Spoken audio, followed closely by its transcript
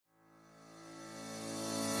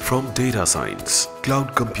From data science,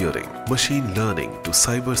 cloud computing, machine learning to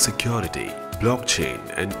cybersecurity, blockchain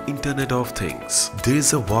and Internet of Things, there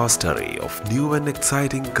is a vast array of new and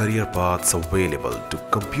exciting career paths available to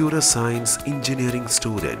computer science engineering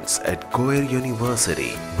students at COER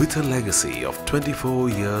University. With a legacy of 24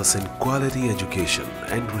 years in quality education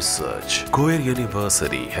and research, COER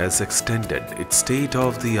University has extended its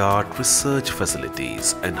state-of-the-art research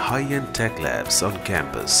facilities and high-end tech labs on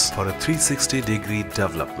campus for a 360-degree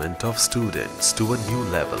development of students to a new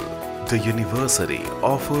level. The university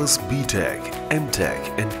offers B.Tech,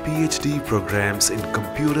 MTech and Ph.D. programs in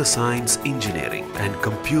computer science engineering and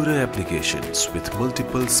computer applications with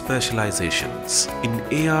multiple specializations. In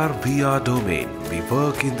AR/VR domain, we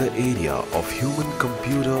work in the area of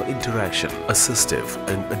human-computer interaction, assistive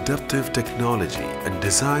and adaptive technology and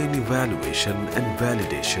design evaluation and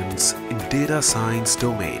validations in data science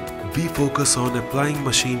domain. We focus on applying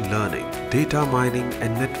machine learning, data mining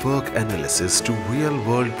and network analysis to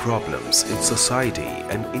real-world problems in society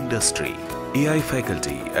and industry. AI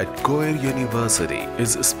faculty at COER University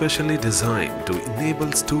is specially designed to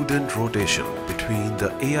enable student rotation between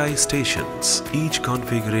the AI stations. Each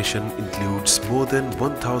configuration includes more than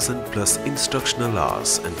 1000 plus instructional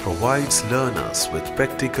hours and provides learners with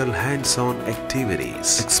practical hands-on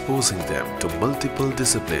activities, exposing them to multiple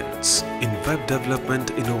disciplines. In Web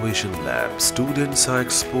Development Innovation Lab, students are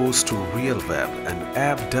exposed to real web and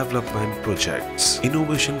app development projects.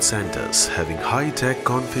 Innovation centers having high-tech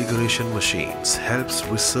configuration machines helps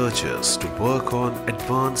researchers to work on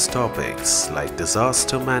advanced topics like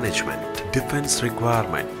disaster management, defense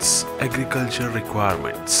requirements, agriculture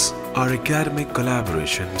requirements. Our academic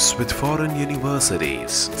collaborations with foreign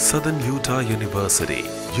universities, Southern Utah University,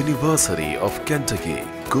 University of Kentucky,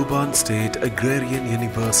 Kuban State Agrarian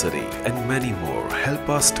University and many more help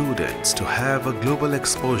our students to have a global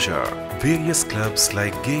exposure. Various clubs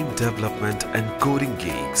like game development and coding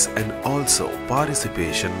geeks and also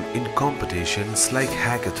participation in competitions like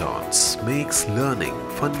hackathons makes learning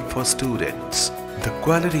fun for students. The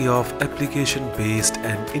quality of application-based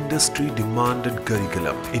and industry-demanded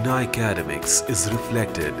curriculum in our academics is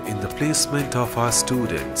reflected in the placement of our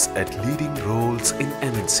students at leading roles in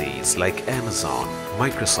MNCs like Amazon,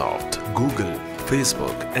 Microsoft, Google,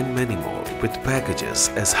 Facebook and many more with packages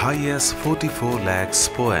as high as 44 lakhs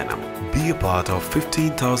per annum. Be a part of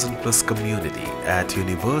 15,000 plus community at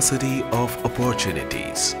University of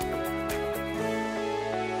Opportunities.